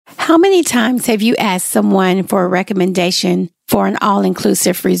How many times have you asked someone for a recommendation for an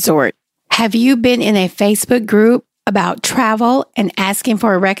all-inclusive resort? Have you been in a Facebook group about travel and asking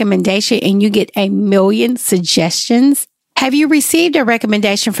for a recommendation and you get a million suggestions? Have you received a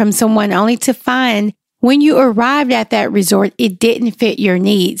recommendation from someone only to find when you arrived at that resort, it didn't fit your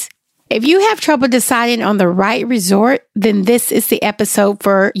needs? If you have trouble deciding on the right resort, then this is the episode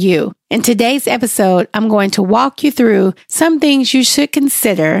for you. In today's episode, I'm going to walk you through some things you should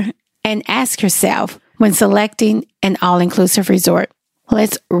consider and ask yourself when selecting an all-inclusive resort.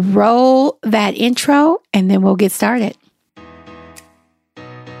 Let's roll that intro and then we'll get started.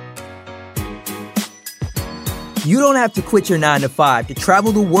 You don't have to quit your 9-to-5 to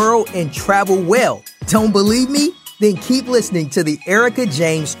travel the world and travel well. Don't believe me? Then keep listening to the Erica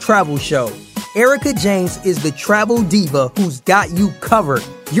James Travel Show. Erica James is the travel diva who's got you covered.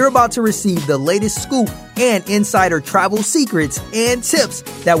 You're about to receive the latest scoop and insider travel secrets and tips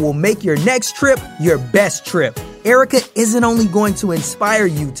that will make your next trip your best trip. Erica isn't only going to inspire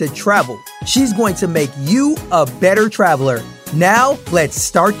you to travel, she's going to make you a better traveler. Now, let's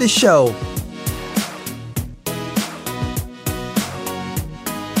start the show.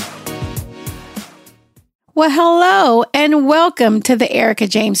 Well, hello and welcome to the Erica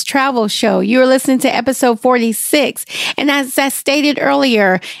James Travel Show. You're listening to episode 46. And as I stated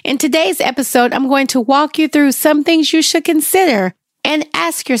earlier, in today's episode, I'm going to walk you through some things you should consider and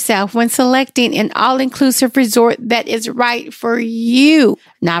ask yourself when selecting an all-inclusive resort that is right for you.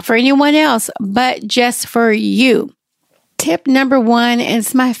 Not for anyone else, but just for you. Tip number one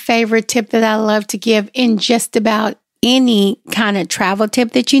is my favorite tip that I love to give in just about any kind of travel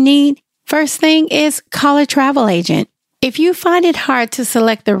tip that you need. First thing is call a travel agent. If you find it hard to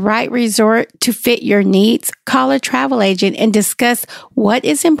select the right resort to fit your needs, call a travel agent and discuss what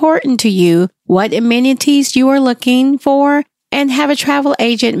is important to you, what amenities you are looking for, and have a travel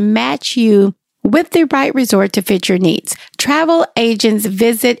agent match you with the right resort to fit your needs. Travel agents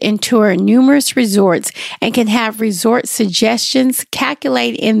visit and tour numerous resorts and can have resort suggestions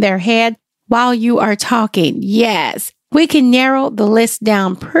calculate in their head while you are talking. Yes. We can narrow the list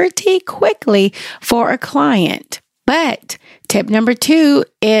down pretty quickly for a client. But tip number two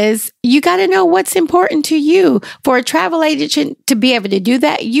is you got to know what's important to you. For a travel agent to be able to do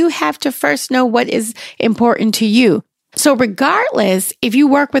that, you have to first know what is important to you. So regardless if you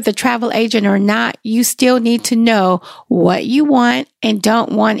work with a travel agent or not, you still need to know what you want and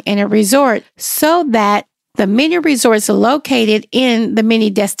don't want in a resort so that the many resorts located in the many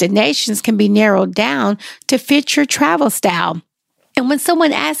destinations can be narrowed down to fit your travel style. And when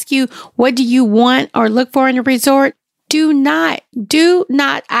someone asks you, what do you want or look for in a resort? Do not,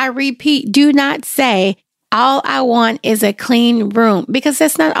 I repeat, do not say, all I want is a clean room, because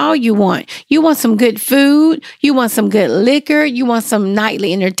that's not all you want. You want some good food. You want some good liquor. You want some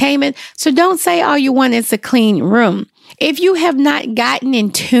nightly entertainment. So don't say all you want is a clean room. If you have not gotten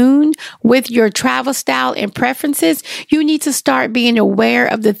in tune with your travel style and preferences, you need to start being aware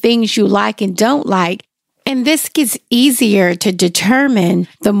of the things you like and don't like. And this gets easier to determine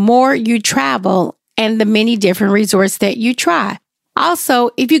the more you travel and the many different resorts that you try. Also,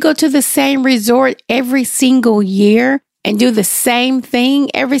 if you go to the same resort every single year and do the same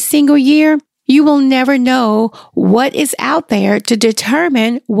thing every single year, you will never know what is out there to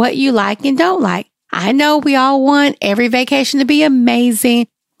determine what you like and don't like. I know we all want every vacation to be amazing,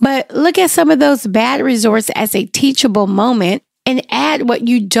 but look at some of those bad resorts as a teachable moment and add what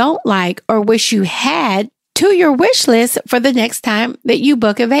you don't like or wish you had to your wish list for the next time that you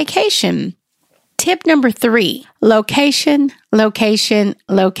book a vacation. Tip number 3, location, location,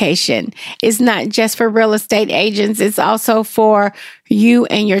 location. It's not just for real estate agents. It's also for you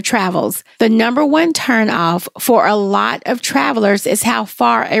and your travels. The number one turnoff for a lot of travelers is how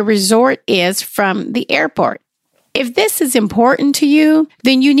far a resort is from the airport. If this is important to you,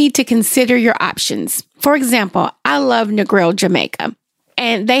 then you need to consider your options. For example, I love Negril, Jamaica,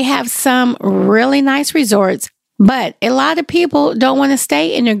 and they have some really nice resorts. But a lot of people don't want to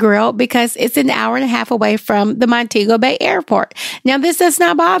stay in Negril because it's an hour and a half away from the Montego Bay Airport. Now, this does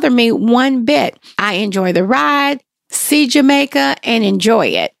not bother me one bit. I enjoy the ride, see Jamaica, and enjoy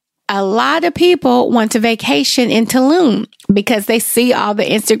it. A lot of people want to vacation in Tulum because they see all the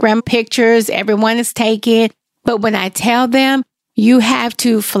Instagram pictures everyone is taking. But when I tell them you have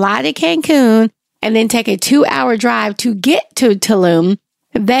to fly to Cancun and then take a 2-hour drive to get to Tulum,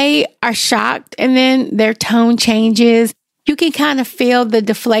 they are shocked, and then their tone changes. You can kind of feel the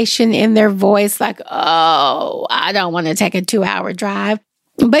deflation in their voice, like, oh, I don't want to take a 2-hour drive.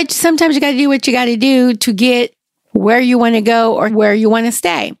 But sometimes you got to do what you got to do to get where you want to go or where you want to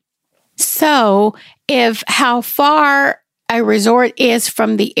stay. So if how far a resort is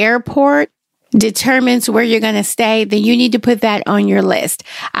from the airport determines where you're going to stay, then you need to put that on your list.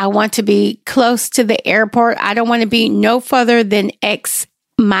 I want to be close to the airport. I don't want to be no further than X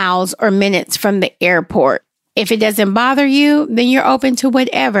miles or minutes from the airport. If it doesn't bother you, then you're open to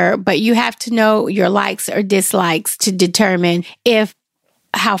whatever, but you have to know your likes or dislikes to determine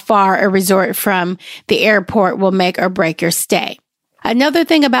how far a resort from the airport will make or break your stay. Another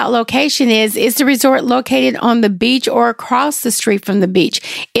thing about location is the resort located on the beach or across the street from the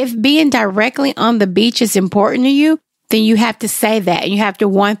beach? If being directly on the beach is important to you, then you have to say that and you have to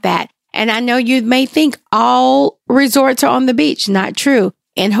want that. And I know you may think all resorts are on the beach. Not true.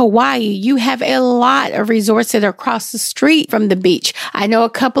 In Hawaii, you have a lot of resorts that are across the street from the beach. I know a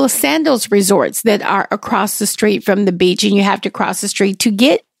couple of Sandals resorts that are across the street from the beach, and you have to cross the street to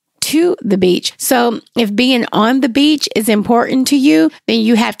get to the beach. So if being on the beach is important to you, then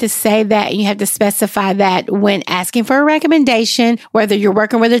you have to say that and you have to specify that when asking for a recommendation, whether you're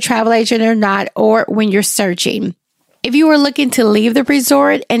working with a travel agent or not, or when you're searching. If you are looking to leave the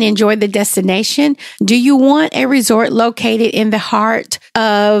resort and enjoy the destination, do you want a resort located in the heart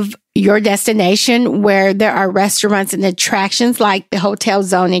of your destination where there are restaurants and attractions like the Hotel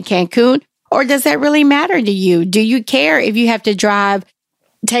Zone in Cancun? Or does that really matter to you? Do you care if you have to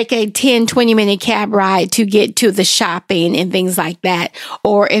take a 10, 20-minute cab ride to get to the shopping and things like that?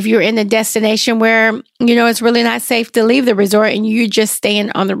 Or if you're in a destination where, it's really not safe to leave the resort and you're just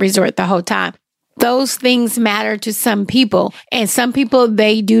staying on the resort the whole time? Those things matter to some people, and some people,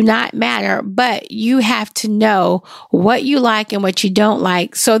 they do not matter, but you have to know what you like and what you don't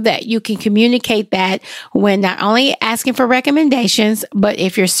like so that you can communicate that when not only asking for recommendations, but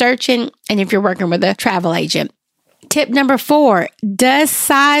if you're searching and if you're working with a travel agent. Tip number 4, does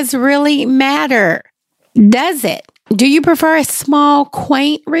size really matter? Does it? Do you prefer a small,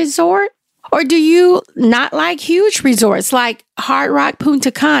 quaint resort? Or do you not like huge resorts like Hard Rock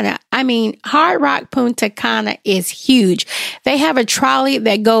Punta Cana? Hard Rock Punta Cana is huge. They have a trolley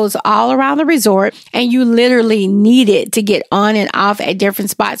that goes all around the resort, and you literally need it to get on and off at different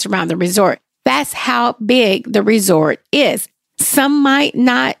spots around the resort. That's how big the resort is. Some might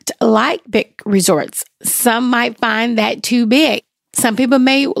not like big resorts. Some might find that too big. Some people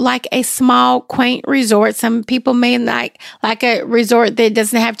may like a small, quaint resort. Some people may like a resort that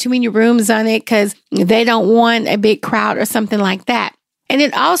doesn't have too many rooms on it because they don't want a big crowd or something like that. And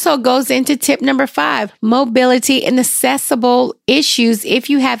it also goes into tip number 5, mobility and accessible issues if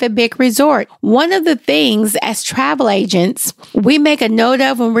you have a big resort. One of the things as travel agents, we make a note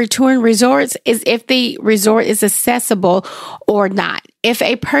of when we're touring resorts is if the resort is accessible or not. If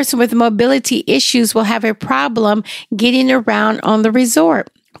a person with mobility issues will have a problem getting around on the resort.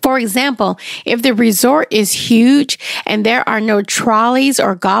 For example, if the resort is huge and there are no trolleys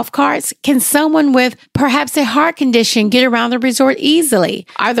or golf carts, can someone with perhaps a heart condition get around the resort easily?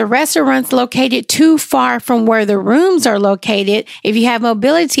 Are the restaurants located too far from where the rooms are located? If you have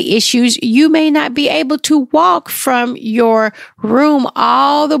mobility issues, you may not be able to walk from your room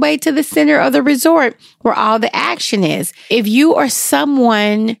all the way to the center of the resort where all the action is. If you or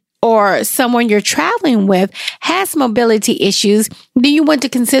someone you're traveling with has mobility issues, then you want to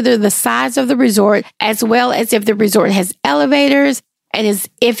consider the size of the resort as well as if the resort has elevators and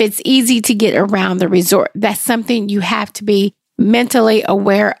if it's easy to get around the resort. That's something you have to be mentally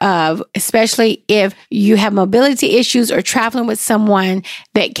aware of, especially if you have mobility issues or traveling with someone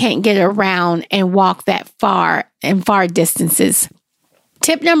that can't get around and walk that far distances.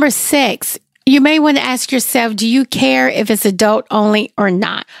 Tip number 6. You may want to ask yourself, do you care if it's adult only or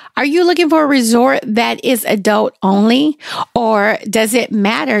not? Are you looking for a resort that is adult only, or does it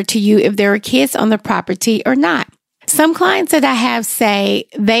matter to you if there are kids on the property or not? Some clients that I have say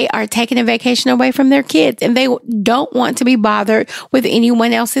they are taking a vacation away from their kids and they don't want to be bothered with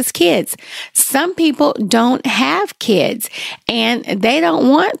anyone else's kids. Some people don't have kids and they don't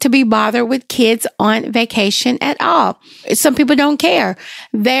want to be bothered with kids on vacation at all. Some people don't care.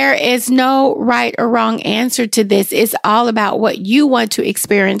 There is no right or wrong answer to this. It's all about what you want to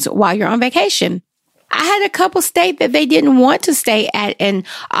experience while you're on vacation. I had a couple state that they didn't want to stay at an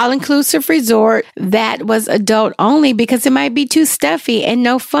all-inclusive resort that was adult only because it might be too stuffy and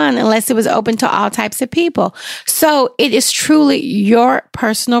no fun unless it was open to all types of people. So it is truly your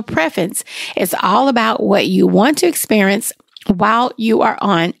personal preference. It's all about what you want to experience while you are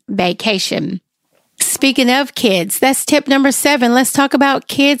on vacation. Speaking of kids, that's tip number 7. Let's talk about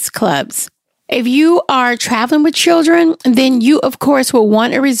kids clubs. If you are traveling with children, then you, of course, will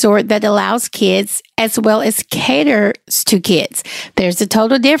want a resort that allows kids as well as caters to kids. There's a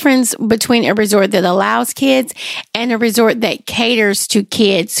total difference between a resort that allows kids and a resort that caters to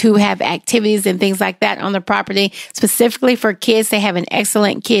kids who have activities and things like that on the property. Specifically for kids, they have an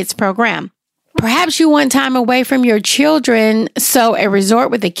excellent kids program. Perhaps you want time away from your children, so a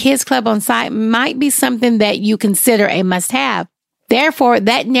resort with a kids club on site might be something that you consider a must-have. Therefore,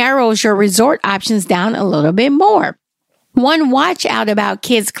 that narrows your resort options down a little bit more. One watch out about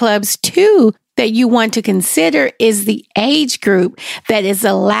kids clubs too that you want to consider is the age group that is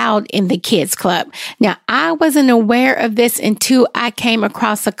allowed in the kids club. Now, I wasn't aware of this until I came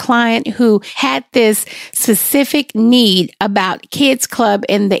across a client who had this specific need about kids club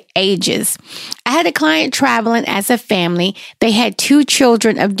and the ages. I had a client traveling as a family. They had 2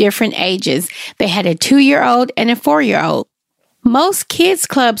 children of different ages. They had a 2-year-old and a 4-year-old. Most kids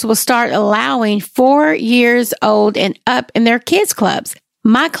clubs will start allowing 4 years old and up in their kids clubs.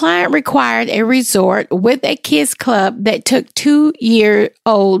 My client required a resort with a kids club that took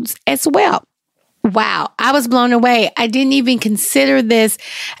 2-year-olds as well. Wow, I was blown away. I didn't even consider this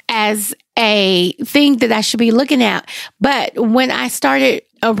as a thing that I should be looking at. But when I started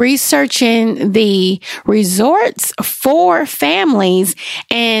researching the resorts for families,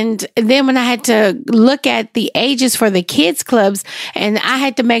 and then when I had to look at the ages for the kids clubs, and I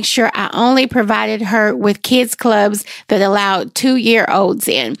had to make sure I only provided her with kids clubs that allowed 2-year-olds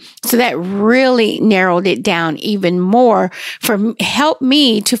in. So that really narrowed it down even more for help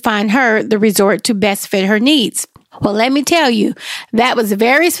me to find her the resort to best fit her needs. Well, let me tell you, that was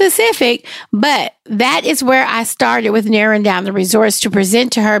very specific, but that is where I started with narrowing down the resorts to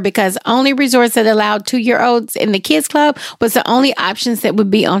present to her, because only resorts that allowed 2-year-olds in the kids club was the only options that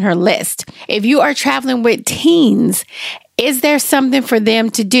would be on her list. If you are traveling with teens, is there something for them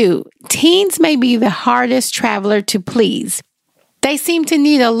to do? Teens may be the hardest traveler to please. They seem to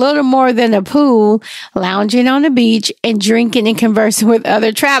need a little more than a pool, lounging on the beach, and drinking and conversing with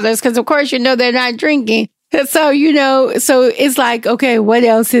other travelers, because of course, they're not drinking. So it's like, okay, what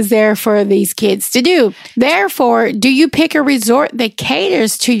else is there for these kids to do? Therefore, do you pick a resort that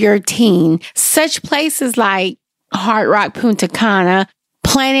caters to your teen? Such places like Hard Rock Punta Cana,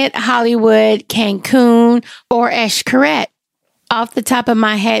 Planet Hollywood, Cancun, or Xcaret. Off the top of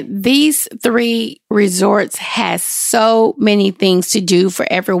my head, these 3 resorts has so many things to do for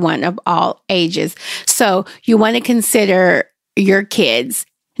everyone of all ages. So you want to consider your kids.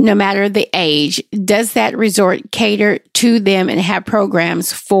 No matter the age, does that resort cater to them and have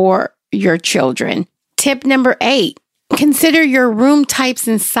programs for your children? Tip number 8, consider your room types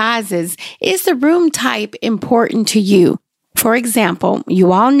and sizes. Is the room type important to you? For example,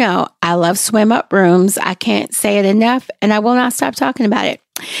 you all know I love swim up rooms. I can't say it enough, and I will not stop talking about it.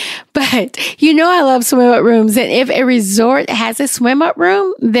 But I love swim up rooms. And if a resort has a swim up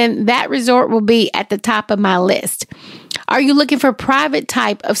room, then that resort will be at the top of my list. Are you looking for private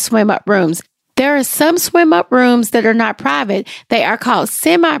type of swim up rooms? There are some swim up rooms that are not private. They are called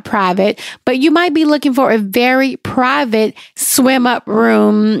semi-private, but you might be looking for a very private swim up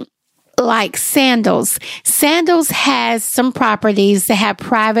room like Sandals. Sandals has some properties that have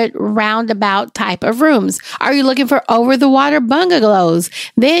private roundabout type of rooms. Are you looking for over-the-water bungalows?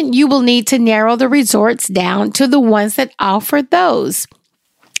 Then you will need to narrow the resorts down to the ones that offer those.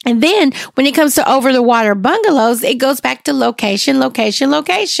 And then when it comes to over-the-water bungalows, it goes back to location, location,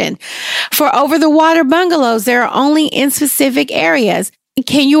 location. For over-the-water bungalows, there are only in specific areas.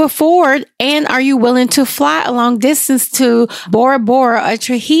 Can you afford and are you willing to fly a long distance to Bora Bora or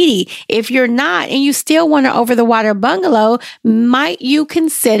Tahiti? If you're not and you still want an over-the-water bungalow, might you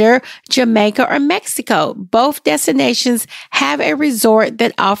consider Jamaica or Mexico? Both destinations have a resort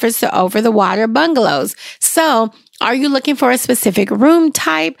that offers the over-the-water bungalows. So, are you looking for a specific room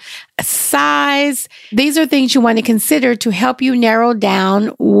type, size? These are things you want to consider to help you narrow down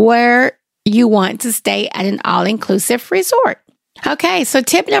where you want to stay at an all-inclusive resort. Okay, so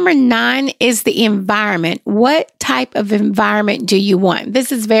tip number 9 is the environment. What type of environment do you want?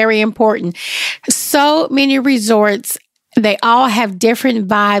 This is very important. So many resorts, they all have different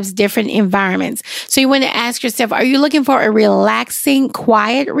vibes, different environments. So you want to ask yourself, are you looking for a relaxing,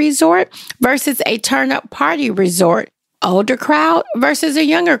 quiet resort versus a turn-up party resort? Older crowd versus a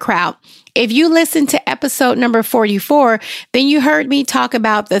younger crowd? If you listened to episode number 44, then you heard me talk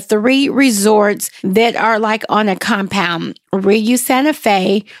about the 3 resorts that are like on a compound: Riu Santa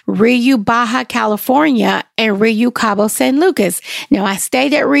Fe, Riu Baja California, and Riu Cabo San Lucas. Now, I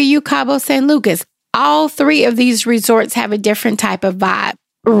stayed at Riu Cabo San Lucas. All 3 of these resorts have a different type of vibe.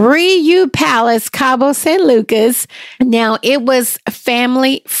 Riu Palace Cabo San Lucas, now it was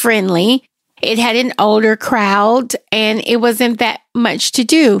family friendly. It had an older crowd and it wasn't that much to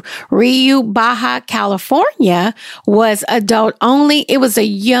do. Rio, Baja California was adult only. It was a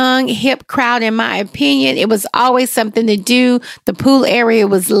young, hip crowd, in my opinion. It was always something to do. The pool area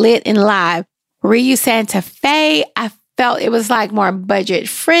was lit and live. Rio Santa Fe, I felt it was like more budget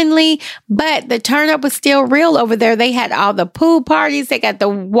friendly, but the turn up was still real over there. They had all the pool parties. They got the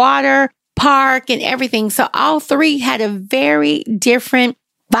water park and everything. So all three had a very different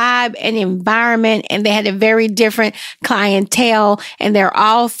vibe and environment, and they had a very different clientele, and they're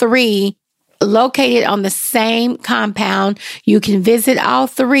all three located on the same compound. You can visit all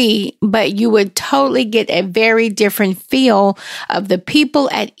three, but you would totally get a very different feel of the people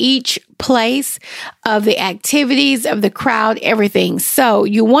at each place, of the activities, of the crowd, everything. So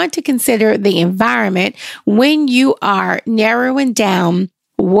you want to consider the environment when you are narrowing down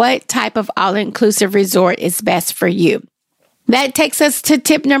what type of all-inclusive resort is best for you. That takes us to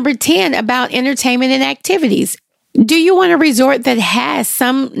tip number 10 about entertainment and activities. Do you want a resort that has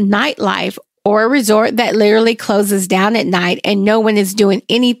some nightlife, or a resort that literally closes down at night and no one is doing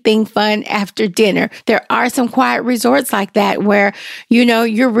anything fun after dinner? There are some quiet resorts like that where,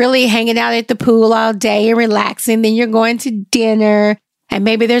 you're really hanging out at the pool all day and relaxing. Then you're going to dinner and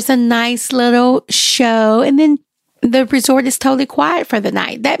maybe there's a nice little show and then the resort is totally quiet for the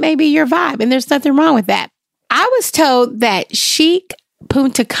night. That may be your vibe and there's nothing wrong with that. I was told that Chic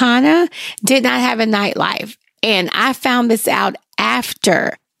Punta Cana did not have a nightlife. And I found this out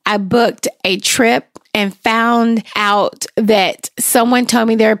after I booked a trip and found out that someone told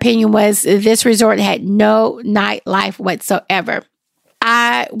me their opinion was this resort had no nightlife whatsoever.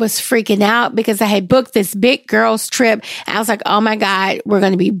 I was freaking out because I had booked this big girls trip. And I was like, oh my God, we're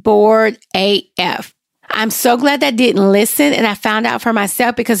going to be bored AF. I'm so glad I didn't listen and I found out for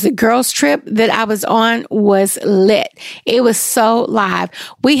myself, because the girls trip that I was on was lit. It was so live.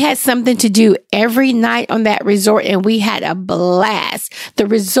 We had something to do every night on that resort and we had a blast. The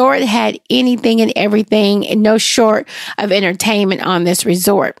resort had anything and everything and no short of entertainment on this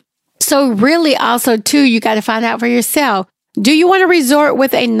resort. So really also too, you got to find out for yourself. Do you want a resort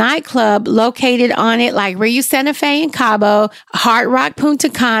with a nightclub located on it like Rio Santa Fe and Cabo? Hard Rock Punta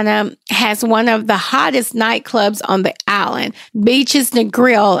Cana has one of the hottest nightclubs on the island. Beaches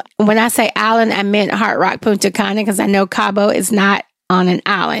Negril. When I say island, I meant Hard Rock Punta Cana because I know Cabo is not on an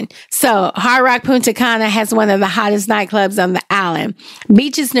island. So Hard Rock Punta Cana has one of the hottest nightclubs on the island.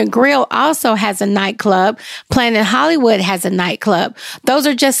 Beaches Negril also has a nightclub. Planet Hollywood has a nightclub. Those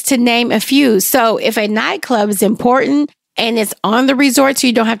are just to name a few. So if a nightclub is important, and it's on the resort, so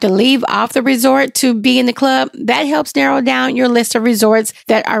you don't have to leave off the resort to be in the club, that helps narrow down your list of resorts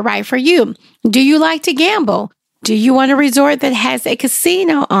that are right for you. Do you like to gamble? Do you want a resort that has a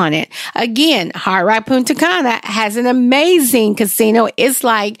casino on it? Again, Hard Rock Punta Cana has an amazing casino. It's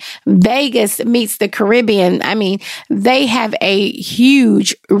like Vegas meets the Caribbean. I mean, they have a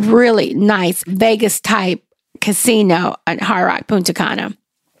huge, really nice Vegas type casino at Hard Rock Punta Cana.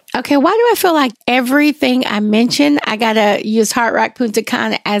 Okay, why do I feel like everything I mentioned, I got to use Hard Rock Punta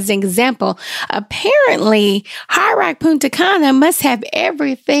Cana as an example? Apparently, Hard Rock Punta Cana must have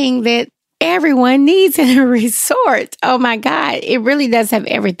everything that everyone needs in a resort. Oh my God, it really does have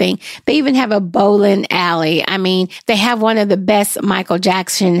everything. They even have a bowling alley. I mean, they have one of the best Michael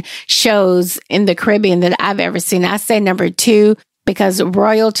Jackson shows in the Caribbean that I've ever seen. I say number 2. Because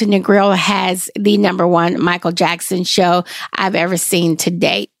Royalty Negril has the number 1 Michael Jackson show I've ever seen to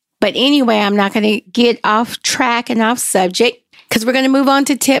date. But anyway, I'm not going to get off track and off subject because we're going to move on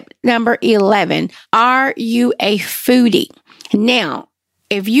to tip number 11. Are you a foodie? Now,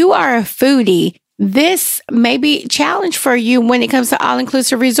 if you are a foodie, this may be a challenge for you when it comes to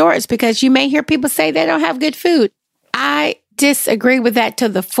all-inclusive resorts because you may hear people say they don't have good food. I disagree with that to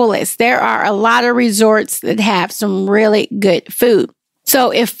the fullest. There are a lot of resorts that have some really good food.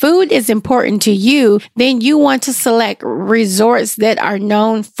 So if food is important to you, then you want to select resorts that are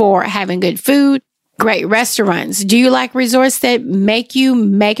known for having good food, great restaurants. Do you like resorts that make you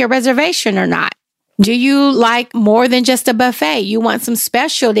make a reservation or not? Do you like more than just a buffet? You want some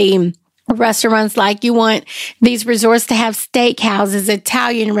specialty restaurants, like you want these resorts to have steakhouses,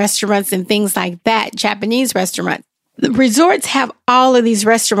 Italian restaurants, and things like that, Japanese restaurants. The resorts have all of these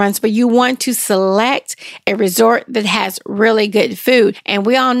restaurants, but you want to select a resort that has really good food. And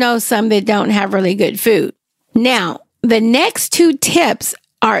we all know some that don't have really good food. Now, the next 2 tips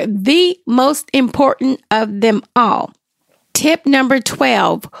are the most important of them all. Tip number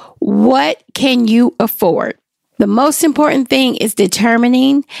 12, what can you afford? The most important thing is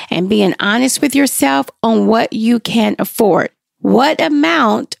determining and being honest with yourself on what you can afford. What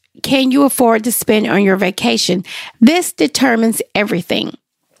amount can you afford to spend on your vacation? This determines everything.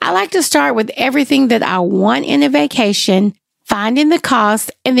 I like to start with everything that I want in a vacation, finding the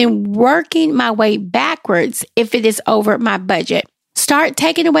cost, and then working my way backwards if it is over my budget. Start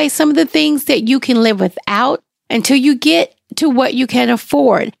taking away some of the things that you can live without until you get to what you can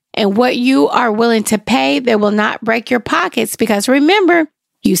afford and what you are willing to pay that will not break your pockets. Because remember,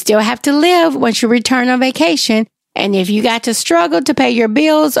 you still have to live once you return on vacation. And if you got to struggle to pay your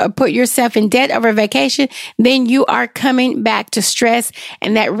bills or put yourself in debt over vacation, then you are coming back to stress.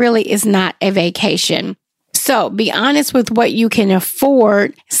 And that really is not a vacation. So be honest with what you can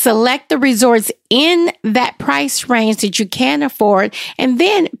afford. Select the resorts in that price range that you can afford. And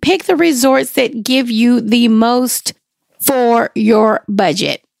then pick the resorts that give you the most for your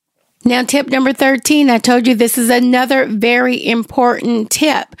budget. Now, tip number 13, I told you this is another very important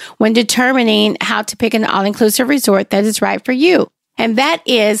tip when determining how to pick an all-inclusive resort that is right for you. And that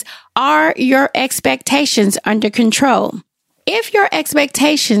is, are your expectations under control? If your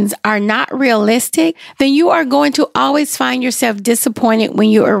expectations are not realistic, then you are going to always find yourself disappointed when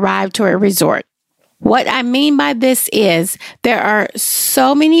you arrive to a resort. What I mean by this is there are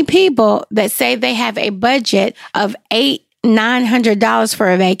so many people that say they have a budget of $800-900 for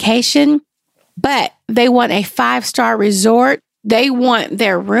a vacation, but they want a 5-star resort. They want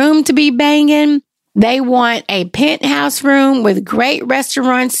their room to be banging. They want a penthouse room with great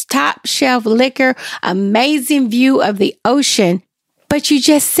restaurants, top shelf liquor, amazing view of the ocean. But you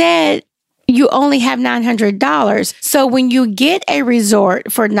just said you only have $900. So when you get a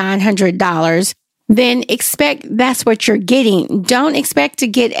resort for $900, then expect that's what you're getting. Don't expect to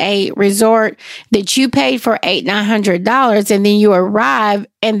get a resort that you paid for $800-900 and then you arrive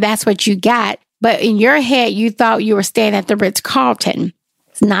and that's what you got. But in your head, you thought you were staying at the Ritz-Carlton.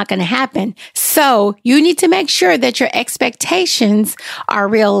 It's not going to happen. So you need to make sure that your expectations are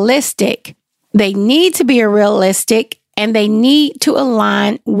realistic. They need to be realistic and they need to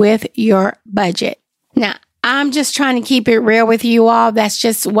align with your budget. Now, I'm just trying to keep it real with you all. That's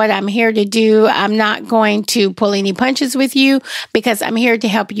just what I'm here to do. I'm not going to pull any punches with you because I'm here to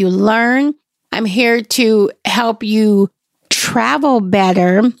help you learn. I'm here to help you travel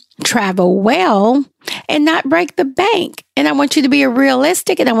better, travel well, and not break the bank. And I want you to be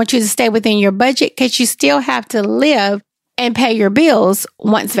realistic and I want you to stay within your budget because you still have to live and pay your bills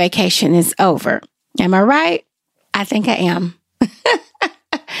once vacation is over. Am I right? I think I am.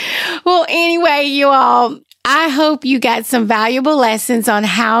 Well, anyway, you all, I hope you got some valuable lessons on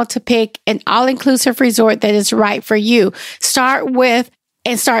how to pick an all-inclusive resort that is right for you. Start with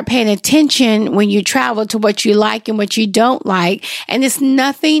and start paying attention when you travel to what you like and what you don't like. And there's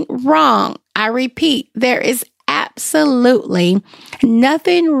nothing wrong. I repeat, there is absolutely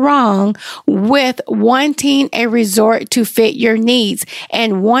nothing wrong with wanting a resort to fit your needs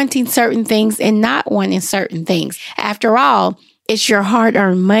and wanting certain things and not wanting certain things. After all, it's your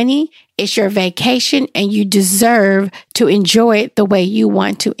hard-earned money, it's your vacation, and you deserve to enjoy it the way you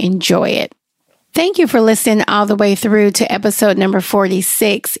want to enjoy it. Thank you for listening all the way through to episode number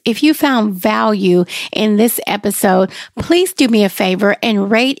 46. If you found value in this episode, please do me a favor and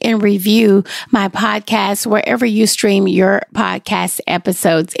rate and review my podcast wherever you stream your podcast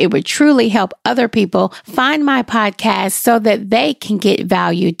episodes. It would truly help other people find my podcast so that they can get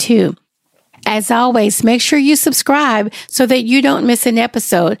value too. As always, make sure you subscribe so that you don't miss an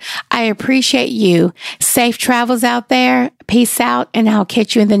episode. I appreciate you. Safe travels out there. Peace out, and I'll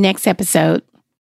catch you in the next episode.